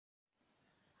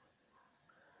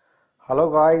Hello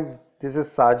guys, this is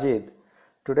Sajid.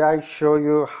 Today I show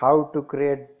you how to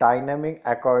create dynamic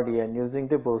accordion using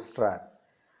the Bootstrap.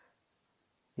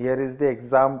 Here is the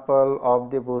example of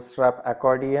the Bootstrap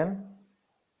accordion.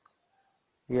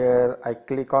 Here I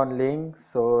click on link,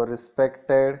 so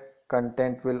respected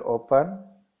content will open.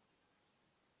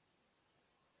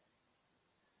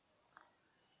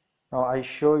 Now I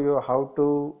show you how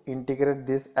to integrate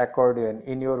this accordion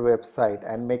in your website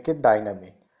and make it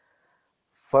dynamic.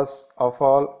 First of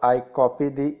all, I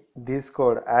copy this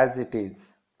code as it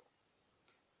is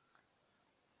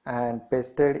and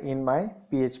pasted in my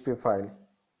PHP file.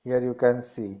 Here you can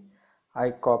see I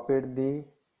copied the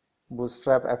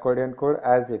Bootstrap accordion code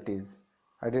as it is.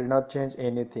 I did not change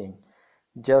anything.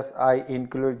 Just I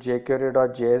include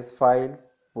jQuery.js file,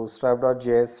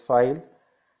 bootstrap.js file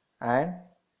and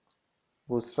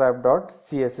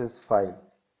bootstrap.css file.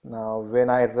 Now when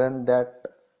I run that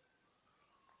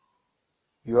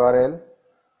URL,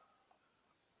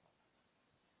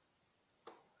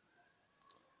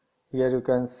 here you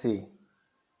can see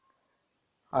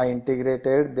I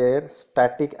integrated their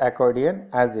static accordion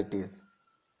as it is,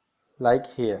 like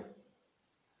here.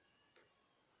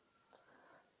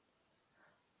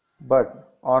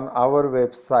 But on our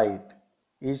website,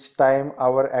 each time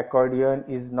our accordion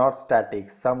is not static,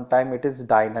 sometimes it is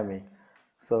dynamic.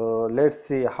 So let's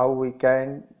see how we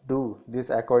can do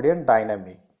this accordion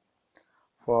dynamic.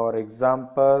 For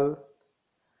example,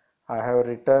 I have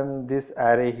written this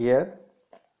array here.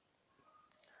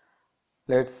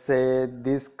 Let's say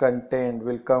this content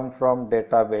will come from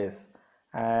database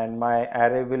and my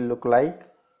array will look like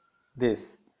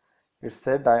this. It's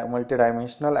a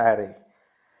multi-dimensional array.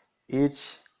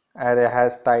 Each array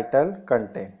has title,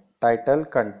 content, title,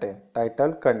 content,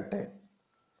 title, content.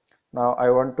 Now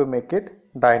I want to make it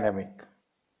dynamic.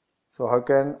 So how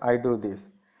can I do this?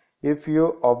 If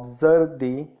you observe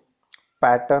the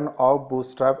pattern of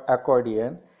Bootstrap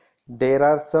accordion, there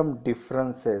are some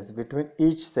differences between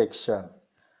each section.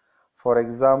 For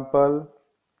example,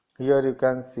 here you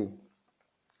can see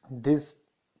this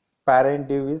parent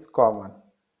div is common.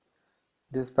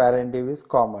 This parent div is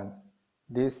common.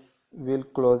 This will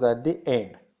close at the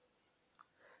end.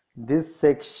 This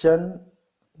section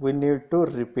we need to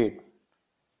repeat.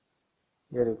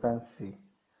 Here you can see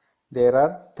there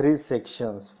are three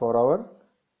sections for our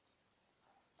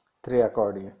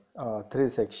three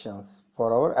sections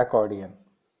for our accordion.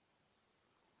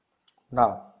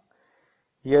 Now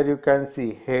here you can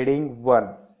see heading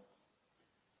 1.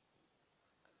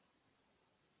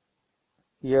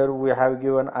 Here we have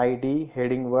given ID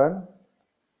heading 1,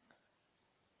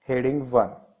 heading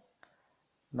 1.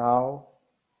 Now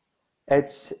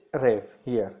href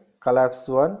here collapse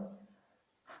 1,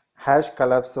 hash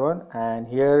collapse 1, and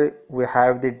here we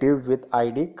have the div with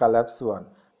ID collapse 1.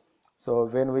 So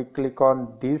when we click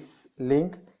on this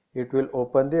link, it will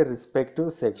open the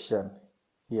respective section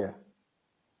here.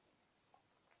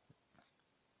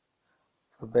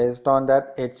 So based on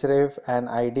that href and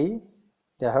ID,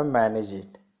 they have managed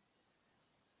it.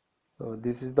 So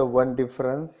this is the one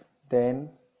difference. Then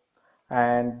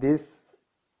and this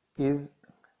is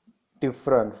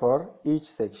different for each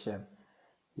section.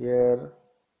 Here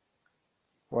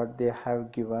what they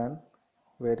have given,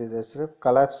 where is href?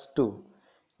 Collapse 2.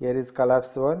 Here is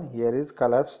collapse 1, here is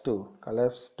collapse 2,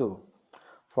 collapse 2.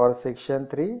 For section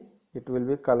 3, it will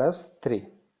be collapse 3,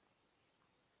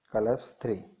 collapse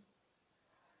 3.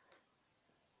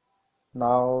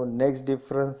 Now next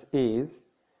difference is,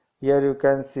 here you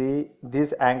can see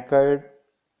this anchored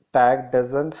tag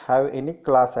doesn't have any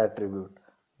class attribute,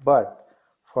 but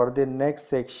for the next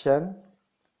section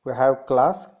we have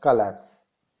class collapse.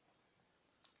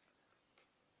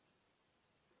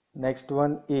 Next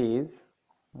one is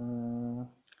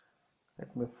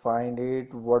let me find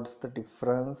it. What's the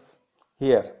difference?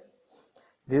 Here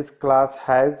this class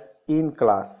has in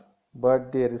class,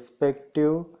 but the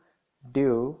respective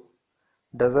div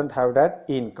doesn't have that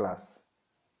in class.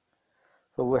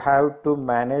 So we have to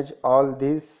manage all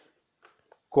this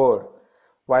code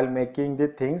while making the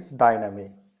things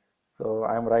dynamic. So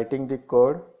I am writing the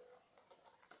code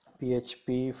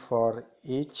PHP for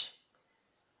each.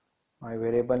 My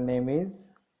variable name is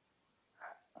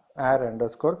r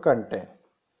underscore content.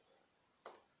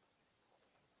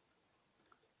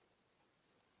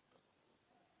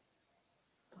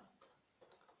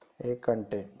 A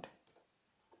content.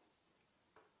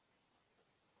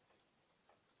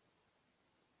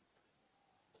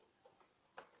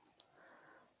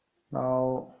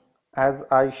 Now as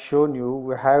I shown you,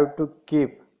 we have to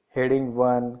keep heading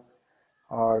 1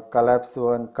 or collapse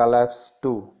 1, collapse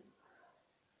 2.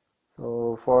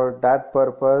 So for that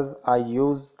purpose I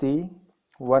use the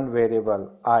one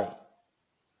variable I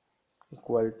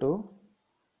equal to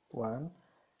 1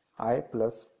 I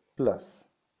plus plus.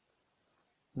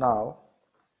 Now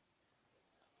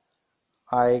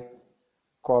I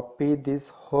copy this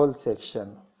whole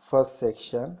section, first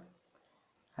section,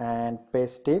 and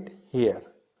paste it here.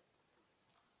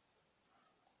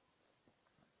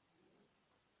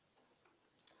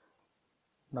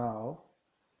 Now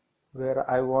where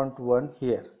I want 1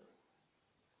 here.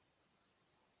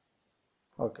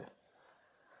 Okay,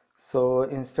 so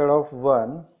instead of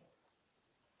 1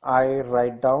 I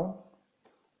write down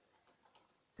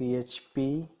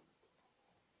php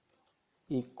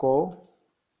echo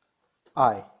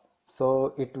I,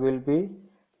 so it will be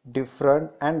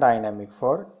different and dynamic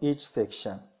for each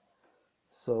section.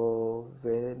 So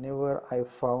whenever I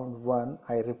found 1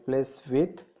 I replace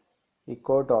with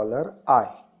echo $I.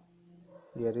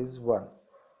 Here is 1,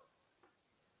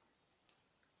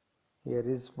 here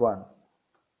is 1.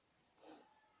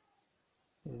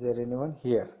 Is there anyone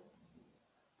here?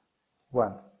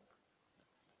 1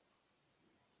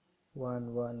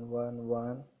 1 1 1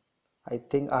 1. I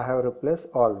think I have replaced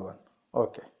all 1.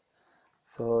 Okay,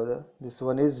 so this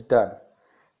one is done.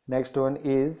 Next one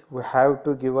is we have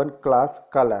to give one class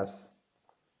colors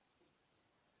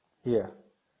here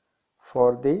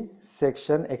for the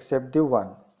section except the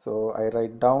one. So I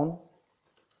write down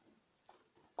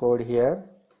code here.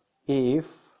 If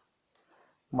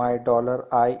my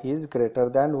 $I is greater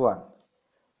than 1,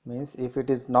 means if it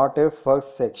is not a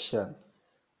first section,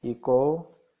 echo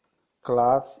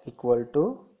class equal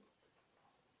to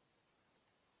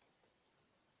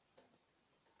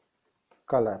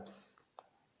collapse.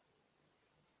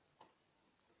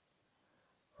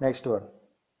 Next one.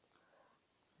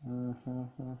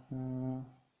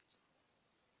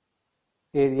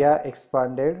 Area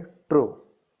expanded true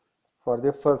for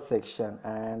the first section,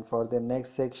 and for the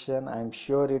next section I am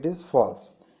sure it is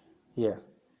false here.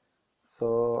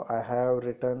 So I have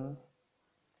written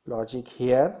logic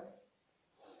here.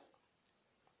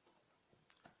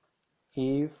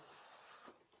 If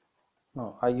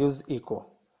no, I use echo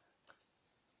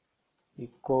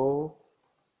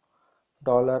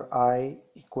 $I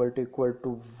equal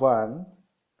to 1,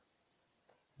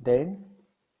 then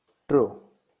true,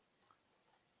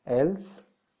 else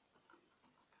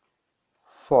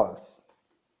false.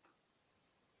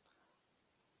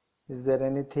 Is there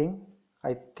anything?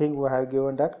 I think we have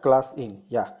given that class in.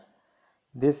 Yeah,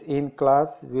 this in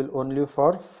class will only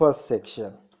for first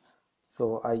section.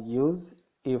 So I use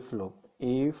if loop.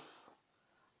 If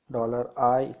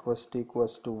 $I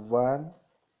equals to 1,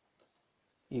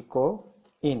 echo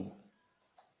in.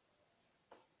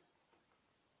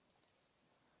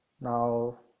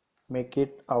 Now make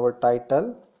it our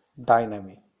title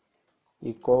dynamic.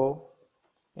 Echo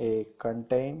a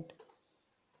content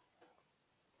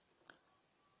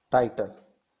title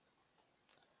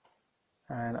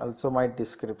and also my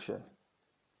description.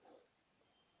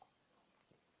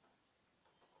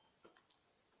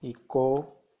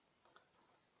 Echo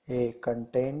a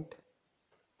content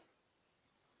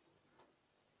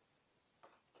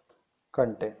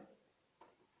content.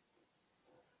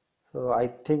 So I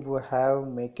think we have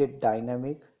make it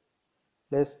dynamic.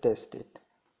 Let's test it.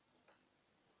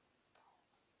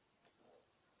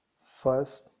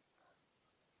 First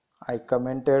I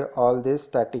commented all this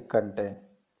static content.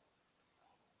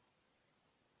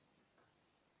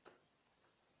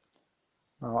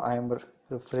 Now I am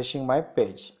refreshing my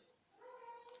page.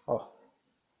 Oh,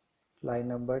 line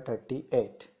number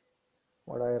 38.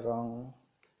 What I wrong?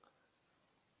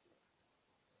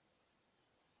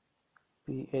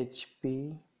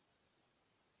 PHP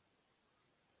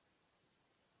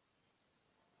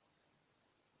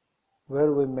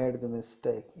where we made the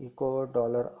mistake. Echo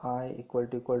 $I equal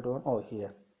to 1. Oh,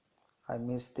 here I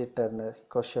missed the ternary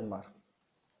question mark.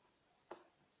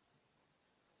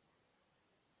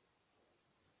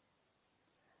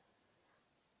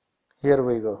 Here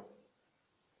we go.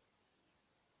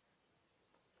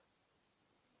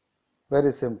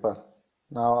 Very simple.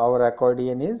 Now our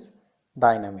accordion is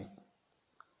dynamic.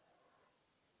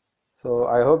 So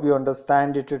I hope you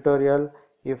understand the tutorial.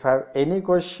 If you have any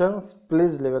questions,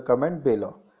 please leave a comment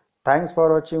below. Thanks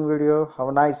for watching video. Have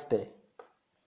a nice day.